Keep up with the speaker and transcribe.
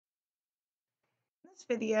this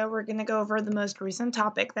video, we're going to go over the most recent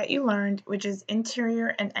topic that you learned, which is interior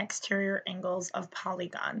and exterior angles of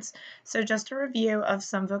polygons. So just a review of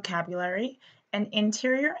some vocabulary. An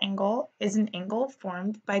interior angle is an angle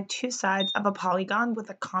formed by two sides of a polygon with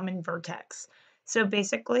a common vertex. So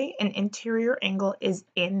basically, an interior angle is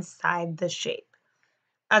inside the shape.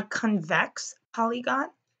 A convex polygon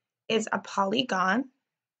is a polygon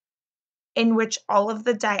in which all of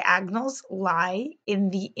the diagonals lie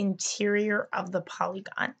in the interior of the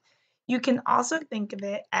polygon. You can also think of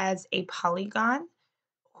it as a polygon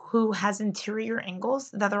who has interior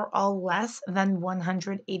angles that are all less than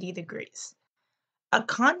 180 degrees. A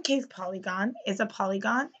concave polygon is a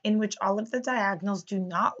polygon in which all of the diagonals do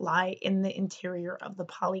not lie in the interior of the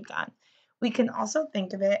polygon. We can also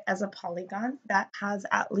think of it as a polygon that has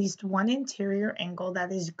at least one interior angle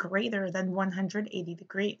that is greater than 180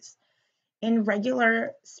 degrees. In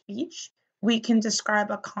regular speech, we can describe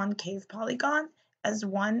a concave polygon as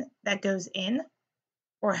one that goes in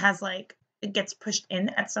or it gets pushed in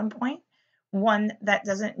at some point, one that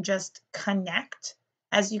doesn't just connect.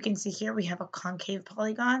 As you can see here, we have a concave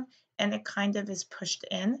polygon and it kind of is pushed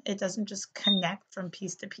in. It doesn't just connect from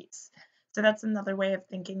piece to piece. So that's another way of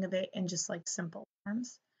thinking of it in just like simple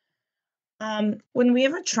terms. When we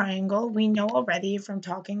have a triangle, we know already from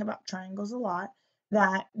talking about triangles a lot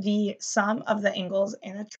that the sum of the angles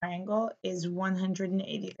in a triangle is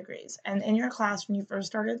 180 degrees. And in your class, when you first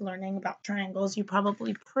started learning about triangles, you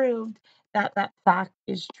probably proved that that fact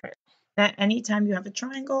is true. That anytime you have a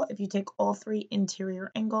triangle, if you take all three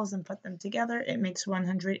interior angles and put them together, it makes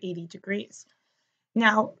 180 degrees.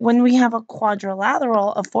 Now, when we have a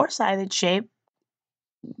quadrilateral, a four-sided shape,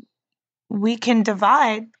 we can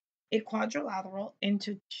divide a quadrilateral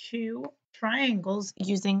into two triangles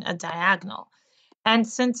using a diagonal. And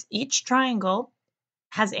since each triangle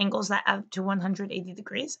has angles that add up to 180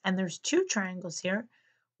 degrees, and there's two triangles here,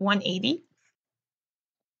 180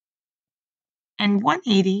 and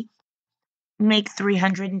 180 make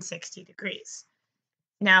 360 degrees.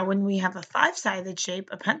 Now, when we have a five-sided shape,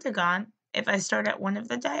 a pentagon, if I start at one of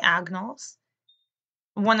the diagonals,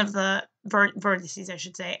 one of the vertices, I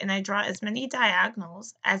should say, and I draw as many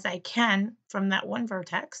diagonals as I can from that one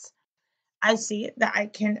vertex, I see that I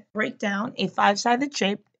can break down a five-sided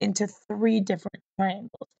shape into three different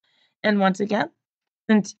triangles. And once again,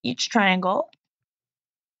 since each triangle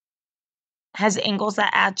has angles that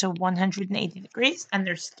add to 180 degrees, and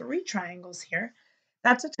there's three triangles here,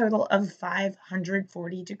 that's a total of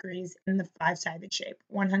 540 degrees in the five-sided shape.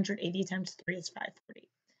 180 times 3 is 540.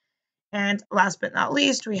 And last but not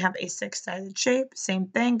least, we have a six-sided shape. Same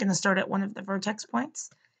thing, going to start at one of the vertex points.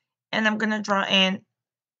 And I'm going to draw in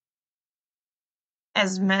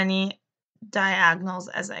as many diagonals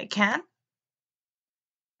as I can.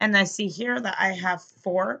 And I see here that I have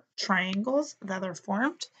four triangles that are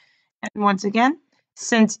formed. And once again,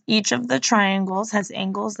 since each of the triangles has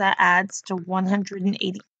angles that adds to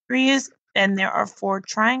 180 degrees, and there are four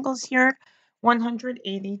triangles here,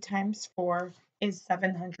 180 times 4 is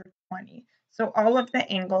 720. So all of the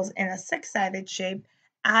angles in a six-sided shape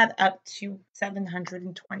add up to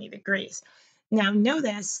 720 degrees. Now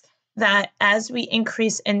notice that as we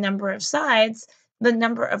increase in number of sides, the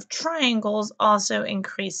number of triangles also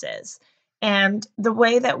increases. And the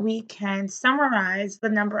way that we can summarize the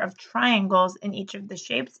number of triangles in each of the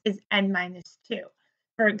shapes is n minus 2.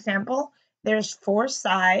 For example, there's four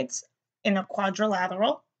sides in a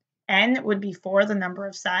quadrilateral. N would be 4, the number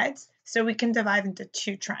of sides. So we can divide into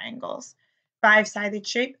two triangles. Five-sided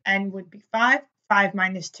shape, n would be 5. 5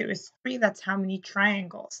 minus 2 is 3. That's how many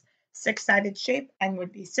triangles. Six-sided shape, n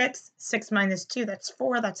would be 6. 6 minus 2, that's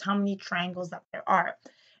 4. That's how many triangles that there are.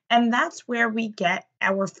 And that's where we get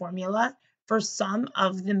our formula for some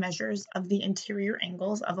of the measures of the interior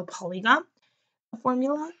angles of a polygon. The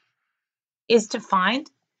formula is to find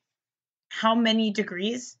how many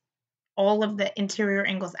degrees all of the interior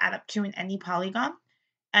angles add up to in any polygon,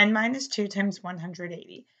 n minus 2 times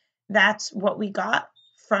 180. That's what we got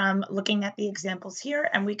from looking at the examples here,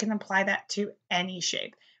 and we can apply that to any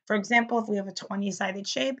shape. For example, if we have a 20-sided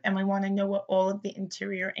shape and we want to know what all of the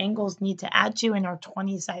interior angles need to add to in our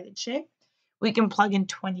 20-sided shape, we can plug in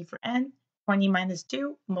 20 for n, 20 minus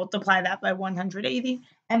 2, multiply that by 180,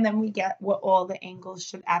 and then we get what all the angles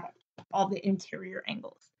should add up to, all the interior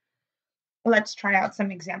angles. Let's try out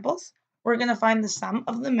some examples. We're going to find the sum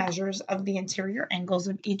of the measures of the interior angles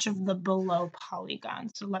of each of the below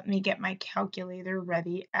polygons. So let me get my calculator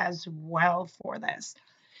ready as well for this.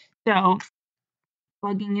 So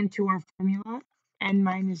plugging into our formula, n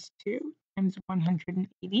minus 2 times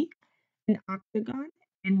 180, an octagon,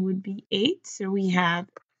 n would be 8. So we have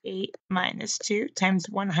 8 minus 2 times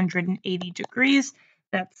 180 degrees.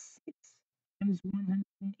 That's 6 times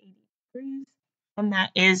 180 degrees. And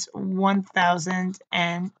that is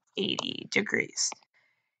 1080 degrees.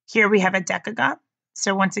 Here we have a decagon.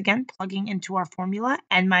 So once again, plugging into our formula,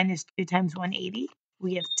 n minus 2 times 180,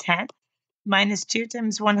 we have 10 minus 2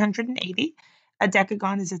 times 180. A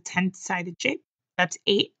decagon is a 10-sided shape. That's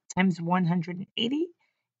 8 times 180,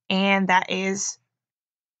 and that is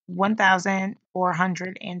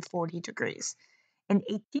 1,440 degrees. An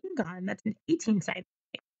 18gon, that's an 18-sided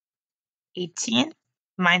shape. 18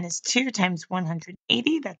 minus 2 times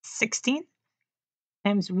 180, that's 16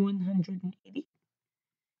 times 180.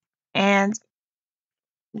 And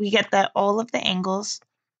we get that all of the angles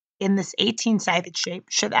in this 18-sided shape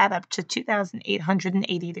should add up to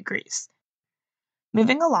 2,880 degrees.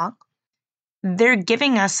 Moving along, they're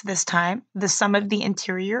giving us this time the sum of the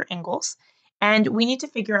interior angles, and we need to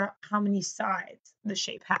figure out how many sides the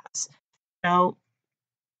shape has. So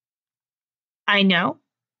I know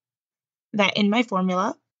that in my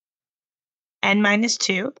formula, n minus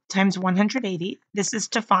 2 times 180, this is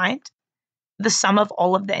to find the sum of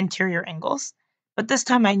all of the interior angles, but this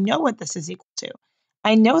time I know what this is equal to.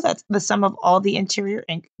 I know that the sum of all the interior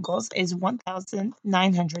angles is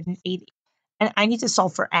 1,980, and I need to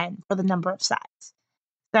solve for n, for the number of sides.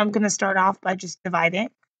 So I'm going to start off by just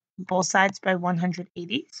dividing both sides by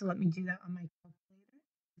 180. So let me do that on my calculator.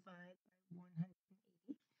 Divide by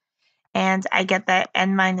 180. And I get that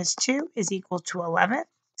n minus 2 is equal to 11.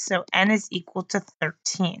 So n is equal to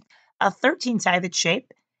 13. A 13-sided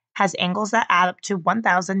shape has angles that add up to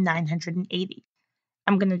 1,980.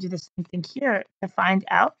 I'm going to do the same thing here to find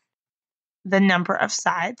out the number of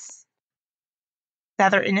sides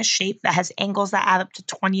that are in a shape that has angles that add up to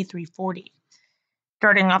 2340.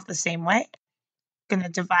 Starting off the same way, I'm going to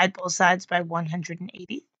divide both sides by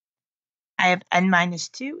 180. I have n minus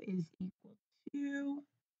 2 is equal to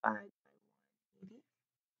 5 by 180,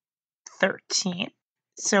 13.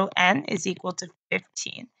 So n is equal to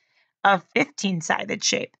 15. A 15-sided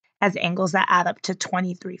shape has angles that add up to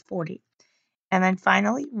 2340. And then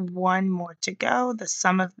finally, one more to go. The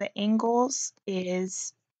sum of the angles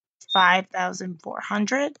is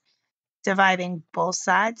 5,400. Dividing both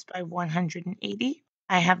sides by 180,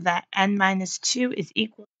 I have that n minus 2 is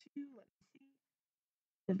equal to, let's see,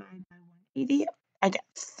 divide by 180, I get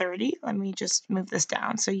 30. Let me just move this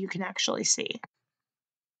down so you can actually see.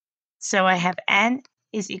 So I have n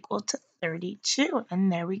is equal to 32, and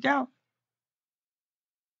there we go.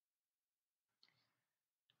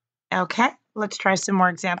 Okay, let's try some more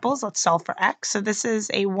examples. Let's solve for x. So this is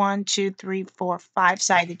a 1, 2, 3, 4,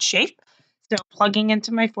 5-sided shape. So plugging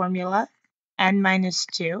into my formula, n minus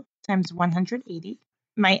 2 times 180.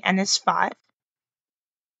 My n is 5.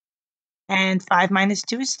 And 5 minus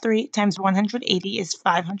 2 is 3 times 180 is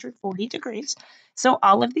 540 degrees. So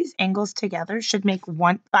all of these angles together should make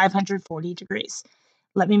 540 degrees.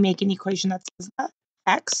 Let me make an equation that says that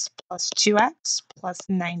x plus 2x plus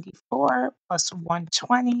 94 plus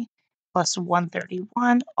 120 plus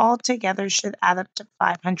 131 all together should add up to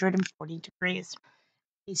 540 degrees.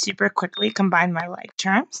 I super quickly combine my like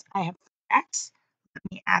terms. I have x. Let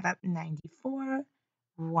me add up 94,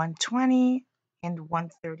 120, and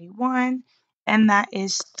 131, and that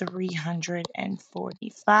is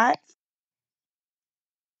 345.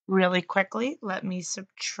 Really quickly, let me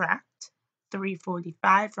subtract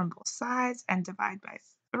 345 from both sides and divide by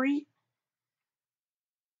 3.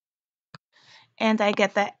 And I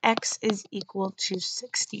get that x is equal to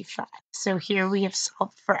 65. So here we have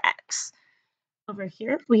solved for x. Over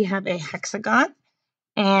here, we have a hexagon,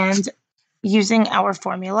 and using our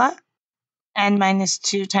formula, n minus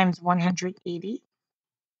 2 times 180,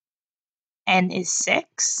 n is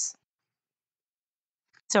 6.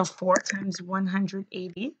 So 4 times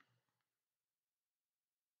 180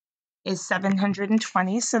 is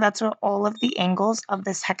 720. So that's what all of the angles of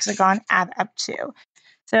this hexagon add up to.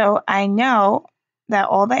 So I know that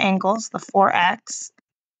all the angles, the 4x,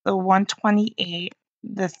 the 128,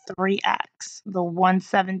 the 3x, the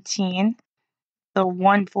 117, the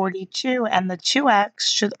 142, and the 2x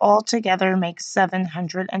should all together make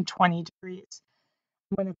 720 degrees.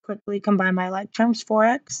 I'm going to quickly combine my like terms,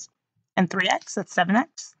 4x and 3x, that's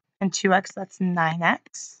 7x, and 2x, that's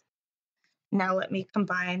 9x. Now let me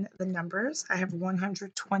combine the numbers. I have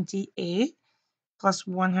 128 plus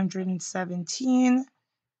 117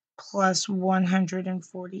 plus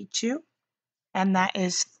 142, and that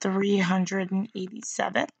is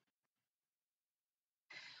 387.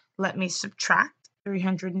 Let me subtract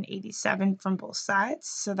 387 from both sides.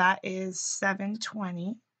 So that is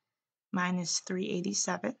 720 minus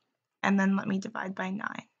 387. And then let me divide by 9.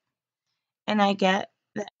 And I get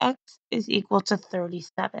the x is equal to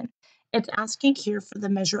 37. It's asking here for the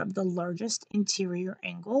measure of the largest interior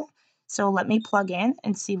angle. So let me plug in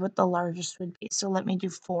and see what the largest would be. So let me do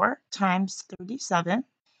 4 times 37,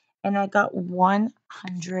 and I got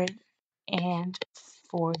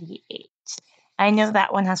 148. I know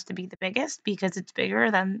that one has to be the biggest because it's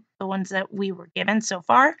bigger than the ones that we were given so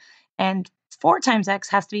far, and 4 times x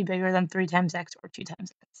has to be bigger than 3 times x or 2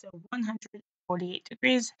 times x. So 148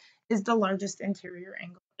 degrees is the largest interior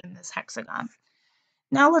angle in this hexagon.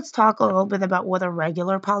 Now let's talk a little bit about what a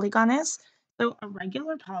regular polygon is. So a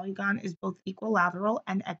regular polygon is both equilateral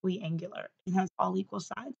and equiangular. It has all equal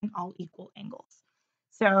sides and all equal angles.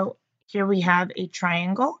 So here we have a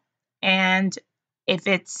triangle, and if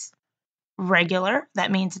it's regular,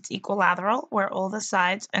 that means it's equilateral, where all the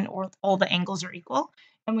sides and all the angles are equal.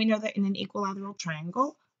 And we know that in an equilateral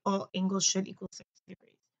triangle, all angles should equal 60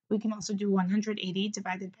 degrees. We can also do 180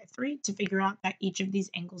 divided by 3 to figure out that each of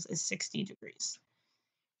these angles is 60 degrees.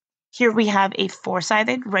 Here we have a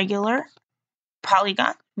four-sided regular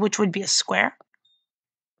polygon, which would be a square,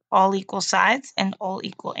 all equal sides and all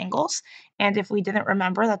equal angles. And if we didn't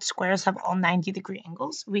remember that squares have all 90-degree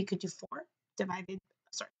angles, we could do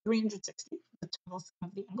 360, the total sum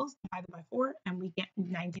of the angles, divided by 4, and we get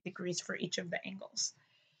 90 degrees for each of the angles.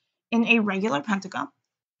 In a regular pentagon,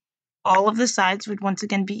 all of the sides would once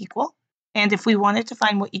again be equal. And if we wanted to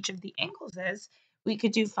find what each of the angles is, we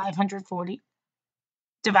could do 540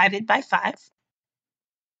 divided by 5,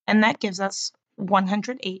 and that gives us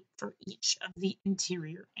 108 for each of the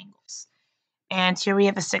interior angles. And here we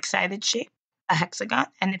have a six-sided shape, a hexagon,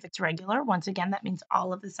 and if it's regular, once again, that means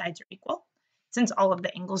all of the sides are equal. Since all of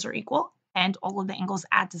the angles are equal and all of the angles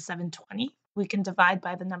add to 720, we can divide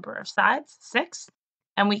by the number of sides, 6,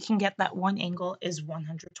 and we can get that one angle is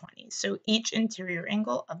 120. So each interior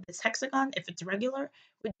angle of this hexagon, if it's regular,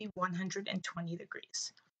 would be 120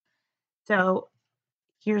 degrees. So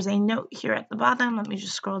here's a note here at the bottom. Let me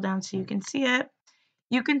just scroll down so you can see it.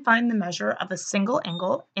 You can find the measure of a single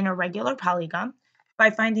angle in a regular polygon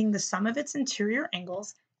by finding the sum of its interior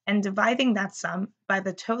angles and dividing that sum by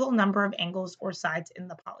the total number of angles or sides in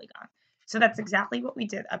the polygon. So that's exactly what we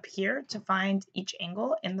did up here to find each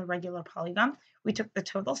angle in the regular polygon. We took the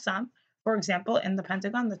total sum. For example, in the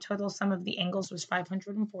pentagon, the total sum of the angles was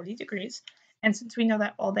 540 degrees. And since we know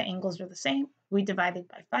that all the angles are the same, we divided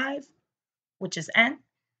by 5, which is n,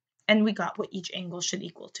 and we got what each angle should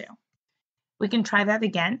equal to. We can try that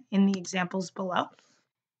again in the examples below.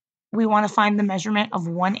 We want to find the measurement of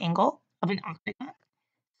one angle of an octagon.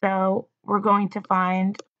 So we're going to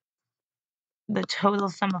find the total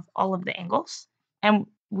sum of all of the angles. And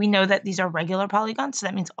we know that these are regular polygons, so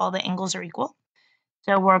that means all the angles are equal.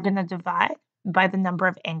 So we're going to divide by the number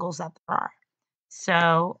of angles that there are.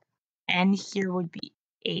 So n here would be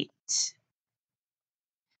 8.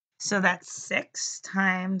 So that's 6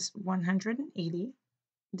 times 180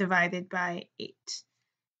 divided by 8.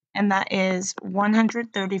 And that is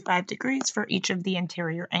 135 degrees for each of the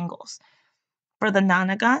interior angles. For the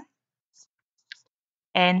nonagon,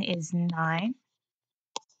 n is 9.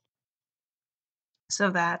 So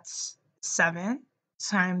that's 7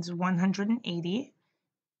 times 180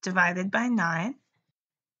 divided by 9.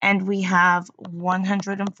 And we have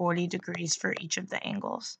 140 degrees for each of the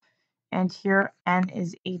angles. And here n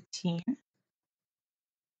is 18.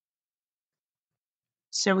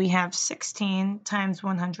 So we have 16 times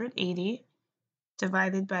 180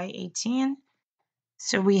 divided by 18.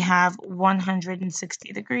 So we have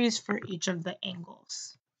 160 degrees for each of the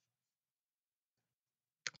angles.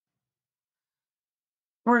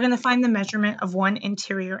 We're going to find the measurement of one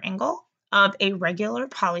interior angle of a regular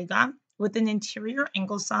polygon with an interior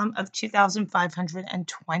angle sum of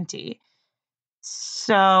 2,520.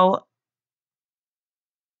 So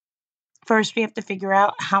first we have to figure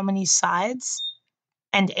out how many sides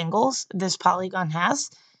and angles this polygon has.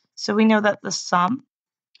 So we know that the sum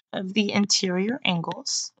of the interior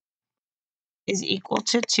angles is equal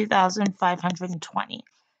to 2,520.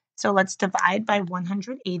 So let's divide by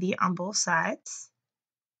 180 on both sides.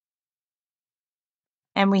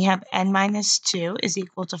 And we have n minus 2 is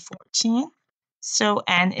equal to 14. So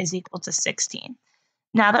n is equal to 16.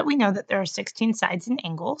 Now that we know that there are 16 sides and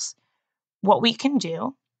angles, what we can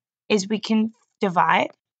do is we can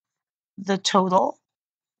divide the total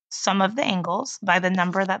sum of the angles by the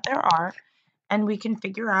number that there are, and we can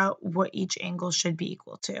figure out what each angle should be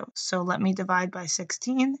equal to. So let me divide by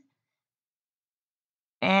 16,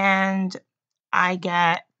 and I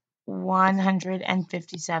get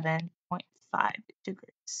 157.5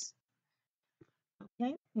 degrees.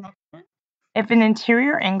 Okay, next one. If an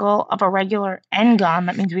interior angle of a regular n-gon,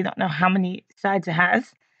 that means we don't know how many sides it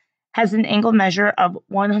has, has an angle measure of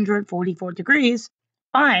 144 degrees,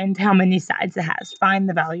 find how many sides it has. Find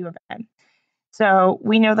the value of n. So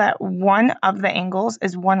we know that one of the angles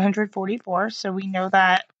is 144. So we know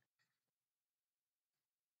that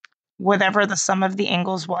whatever the sum of the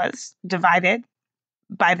angles was divided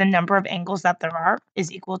by the number of angles that there are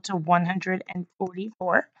is equal to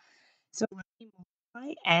 144. So let me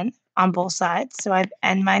multiply n on both sides. So I have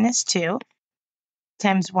n minus 2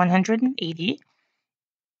 times 180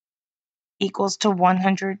 equals to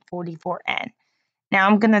 144n. Now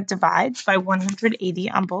I'm going to divide by 180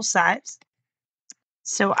 on both sides.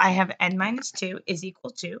 So I have n minus 2 is equal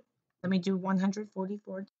to, let me do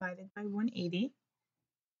 144 divided by 180.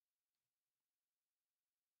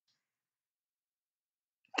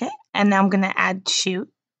 Okay, and now I'm going to add 2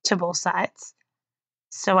 to both sides.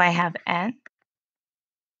 So I have n.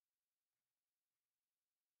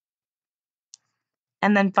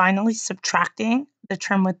 And then finally subtracting the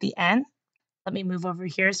term with the n. Let me move over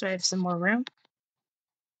here so I have some more room.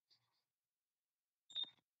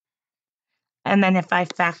 And then if I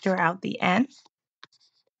factor out the n,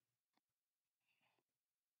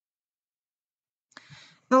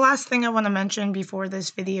 the last thing I want to mention before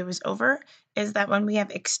this video is over is that when we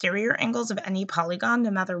have exterior angles of any polygon,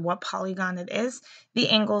 no matter what polygon it is, the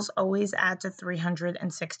angles always add to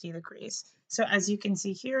 360 degrees. So as you can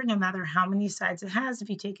see here, no matter how many sides it has, if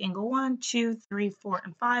you take angle 1, 2, 3, 4,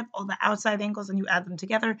 and 5, all the outside angles, and you add them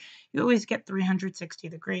together, you always get 360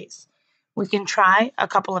 degrees. We can try a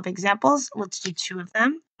couple of examples. Let's do 2 of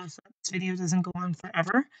them. So this video doesn't go on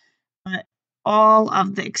forever, but all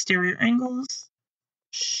of the exterior angles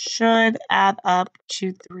should add up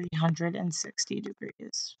to 360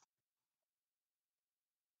 degrees.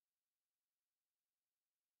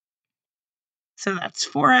 So that's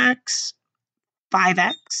 4x,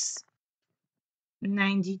 5x,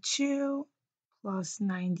 92 plus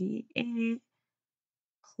 98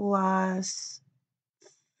 plus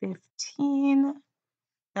 15.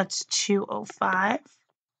 That's 205.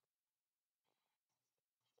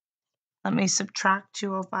 Let me subtract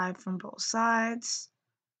 205 from both sides.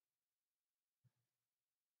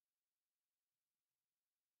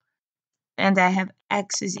 And I have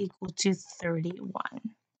x is equal to 31.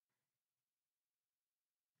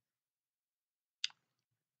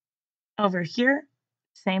 Over here,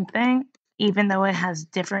 same thing. Even though it has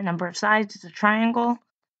different number of sides, it's a triangle.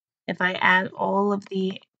 If I add all of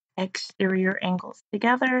the exterior angles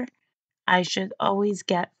together, I should always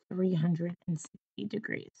get 360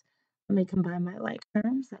 degrees. Let me combine my like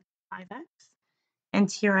terms. That's 5x.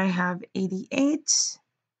 And here I have 88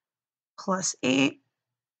 plus 8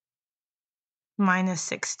 minus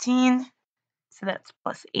 16. So that's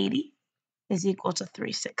plus 80 is equal to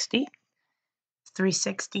 360.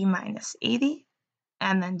 360 minus 80.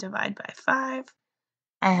 And then divide by 5.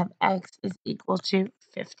 I have x is equal to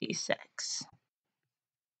 56.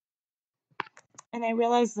 And I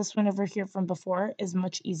realize this one over here from before is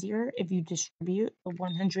much easier if you distribute the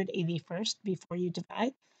 180 first before you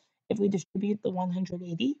divide. If we distribute the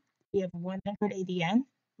 180, we have 180n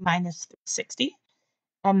minus 60.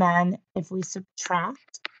 And then if we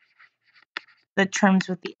subtract the terms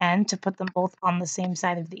with the n to put them both on the same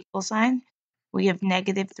side of the equal sign, we have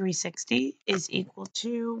negative 360 is equal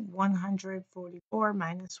to 144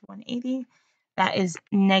 minus 180. That is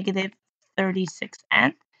negative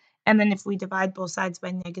 36n. And then if we divide both sides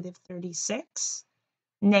by negative 36,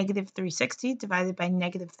 negative 360 divided by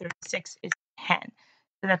negative 36 is 10.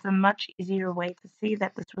 So that's a much easier way to see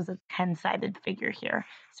that this was a 10-sided figure here.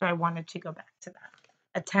 So I wanted to go back to that.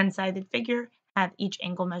 A 10-sided figure had each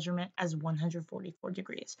angle measurement as 144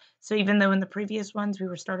 degrees. So even though in the previous ones we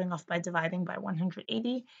were starting off by dividing by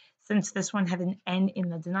 180, since this one had an n in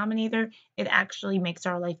the denominator, it actually makes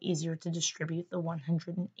our life easier to distribute the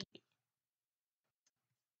 180.